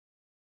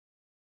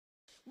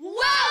Welcome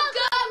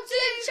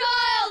to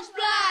Child's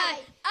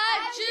Play at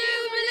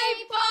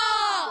Jubilee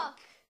Park!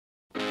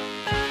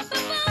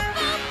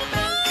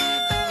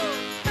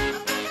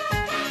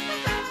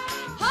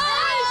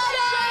 Hi,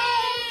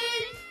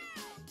 Shane!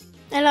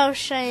 Hello,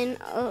 Shane.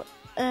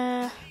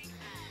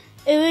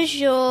 Who was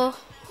your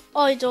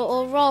idol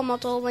or role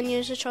model when you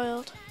was a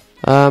child?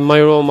 My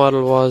role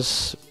model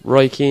was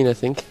Roy Keane, I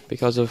think,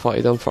 because of what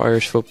he done for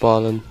Irish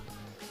football and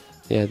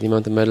the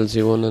amount of medals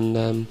he won.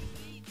 And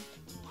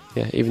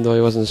even though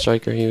he wasn't a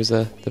striker, he was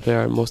the player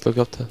I most looked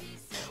up to.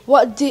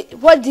 What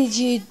did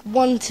you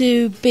want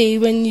to be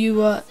when you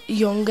were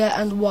younger,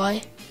 and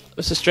why?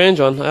 It's a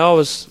strange one. I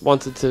always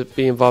wanted to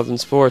be involved in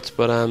sports,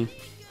 but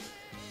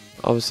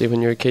obviously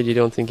when you're a kid you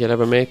don't think you'll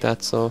ever make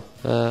that, so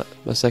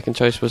my second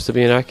choice was to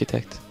be an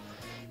architect.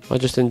 I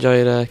just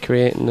enjoyed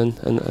creating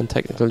and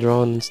technical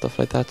drawing and stuff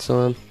like that,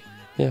 so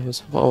it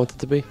was what I wanted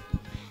to be.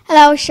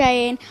 Hello,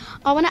 Shane.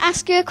 I want to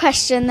ask you a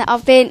question that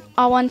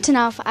I want to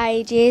know for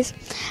ages.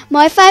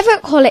 My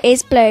favourite colour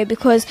is blue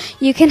because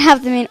you can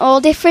have them in all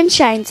different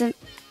shades and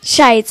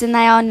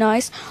they are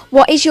nice.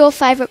 What is your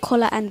favourite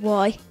colour and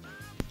why?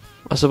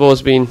 I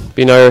suppose being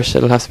Irish,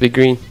 it'll have to be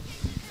green,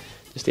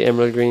 just the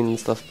emerald green and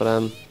stuff. But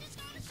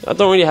I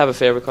don't really have a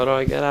favourite colour.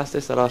 I get asked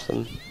this a lot,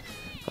 and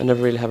I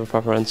never really have a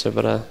proper answer.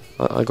 But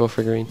I'll go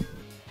for green.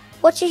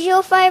 What is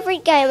your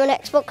favourite game on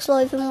Xbox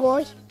Live and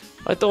why?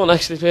 I don't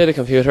actually play the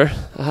computer.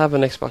 I have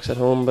an Xbox at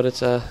home, but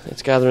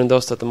it's gathering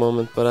dust at the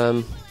moment. But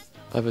I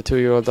have a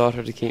 2-year-old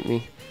daughter to keep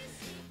me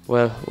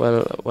well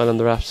on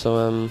the wrap.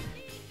 So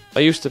I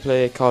used to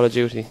play Call of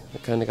Duty. I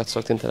kind of got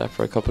sucked into that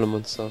for a couple of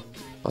months, so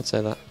I'd say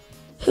that.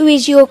 Who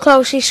is your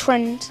closest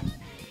friend?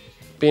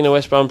 Being a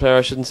West Brom player,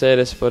 I shouldn't say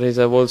this, but he's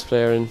a Wolves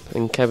player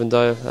in Kevin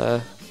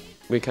Doyle.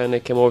 We kind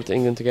of came over to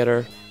England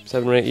together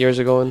 7 or 8 years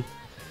ago, and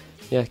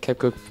kept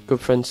good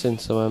friends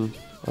since. So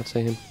I'd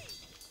say him.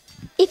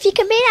 If you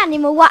could be an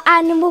animal, what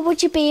animal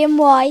would you be and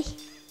why?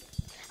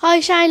 Hi,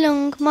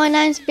 Shailung. My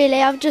name's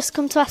Billy. I've just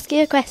come to ask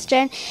you a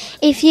question.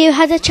 If you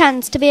had a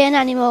chance to be an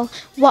animal,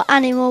 what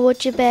animal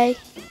would you be?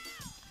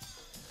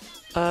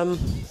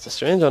 It's a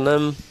strange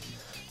one.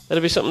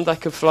 It'd be something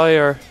that could fly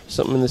or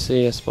something in the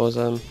sea, I suppose.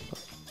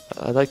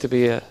 I'd like to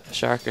be a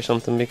shark or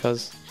something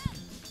because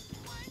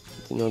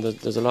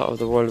there's a lot of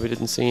the world we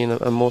didn't see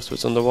and most of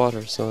it's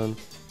underwater. So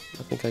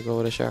I think I'd go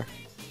with a shark.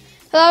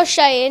 Hello,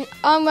 Shane.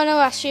 I'm going to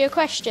ask you a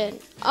question.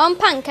 On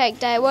Pancake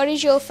Day, what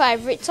is your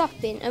favourite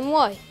topping and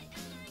why?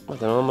 I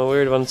don't know, I'm a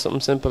weird one. Something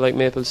simple like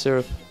maple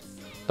syrup.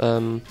 I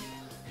don't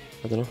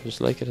know, just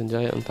like it,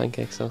 enjoy it on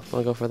pancakes, so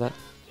I'll go for that.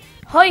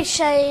 Hi,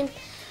 Shane.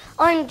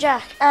 I'm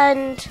Jack,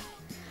 and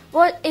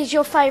what is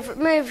your favourite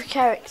movie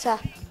character?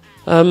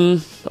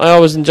 I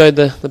always enjoyed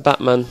the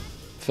Batman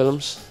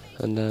films,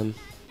 and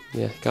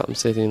Gotham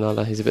City and all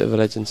that. He's a bit of a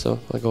legend,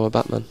 so I'll go with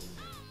Batman.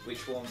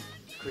 Which one?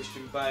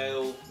 Christian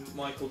Bale,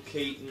 Michael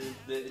Keaton,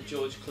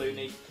 George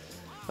Clooney?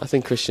 I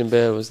think Christian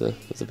Bale was the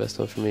best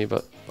one for me,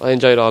 but I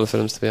enjoyed all the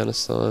films, to be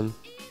honest, so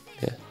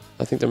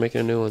I think they're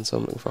making a new one, so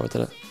I'm looking forward to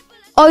that.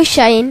 Hi,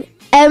 Shane.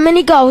 How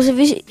many goals have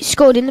you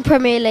scored in the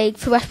Premier League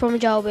for West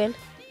Bromwich Albion?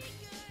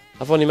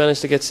 I've only managed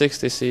to get 6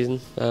 this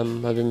season.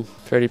 I've been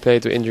fairly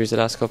plagued with injuries the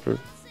last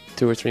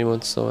 2 or 3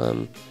 months, so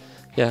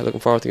looking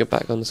forward to get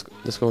back on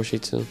the score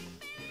sheet soon.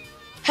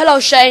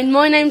 Hello, Shane.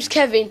 My name's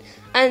Kevin,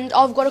 and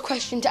I've got a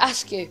question to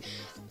ask you.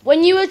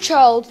 When you were a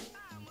child,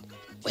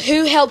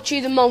 who helped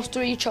you the most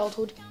through your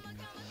childhood?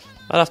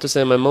 I'd have to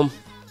say my mum.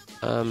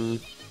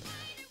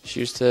 She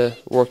used to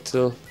work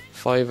till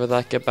 5 of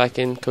that, get back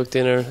in, cook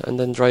dinner, and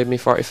then drive me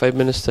 45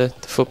 minutes to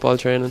football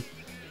training.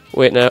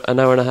 Wait an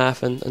hour and a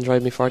half and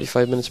drive me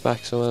 45 minutes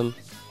back. So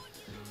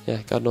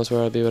God knows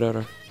where I'd be without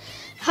her.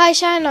 Hi,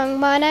 Shailung.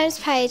 My name's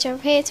Paige. I'm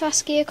here to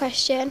ask you a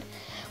question.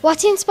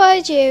 What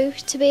inspired you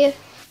to be a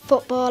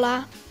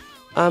footballer?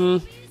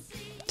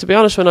 To be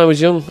honest, when I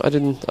was young, I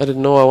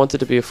didn't know I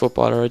wanted to be a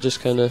footballer.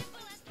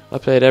 I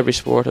played every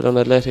sport. I done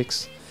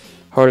athletics,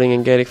 hurling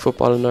and Gaelic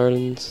football in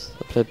Ireland.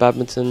 I played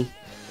badminton,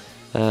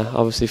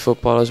 obviously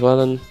football as well.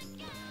 And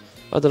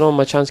I don't know,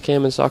 my chance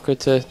came in soccer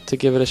to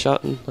give it a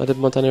shot, and I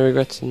didn't want any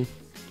regrets. And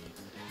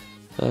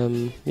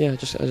I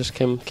just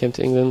came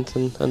to England,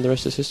 and the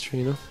rest is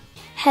history,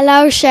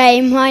 Hello,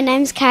 Shane. My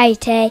name's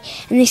Katie, and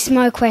this is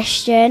my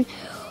question.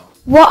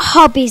 What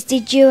hobbies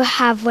did you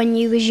have when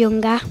you was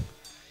younger?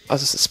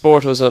 As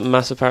sport was a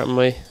massive part of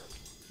my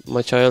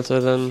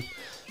childhood, and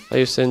I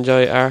used to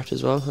enjoy art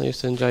as well. I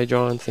used to enjoy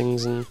drawing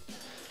things and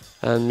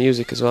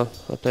music as well.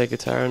 I played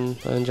guitar and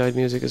I enjoyed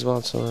music as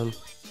well. So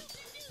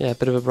a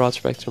bit of a broad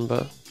spectrum,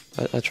 but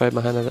I tried my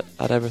hand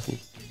at everything.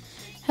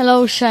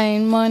 Hello,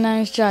 Shane. My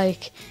name's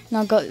Jake, and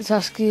I've got to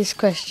ask you this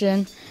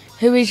question.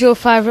 Who is your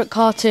favourite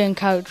cartoon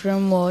character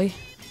and why?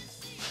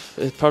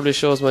 It probably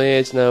shows my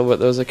age now, but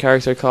there was a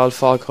character called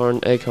Foghorn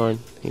Leghorn.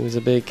 He was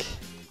a big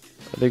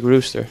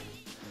rooster,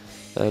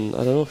 and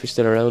I don't know if he's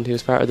still around. He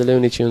was part of the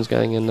Looney Tunes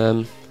gang, and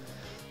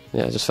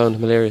I just found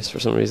him hilarious for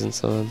some reason,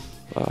 so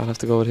I'll have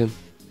to go with him.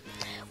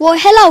 Well,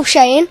 hello,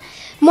 Shane.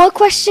 My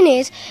question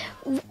is,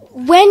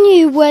 when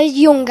you were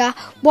younger,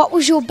 what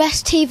was your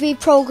best TV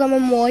programme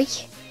and why?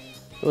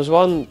 There was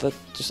one that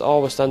just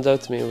always stands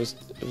out to me. It was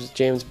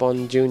James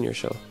Bond Jr.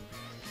 show,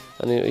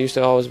 and it used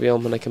to always be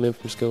on when I come in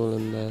from school.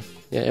 And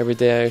yeah, every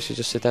day I used to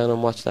just sit down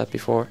and watch that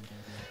before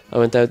I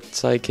went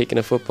outside kicking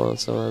a football.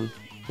 So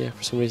yeah,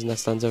 for some reason that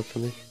stands out for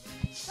me.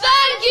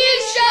 Thank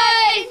you,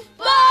 Shane.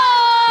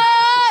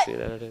 Bye. See you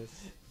later, Dave.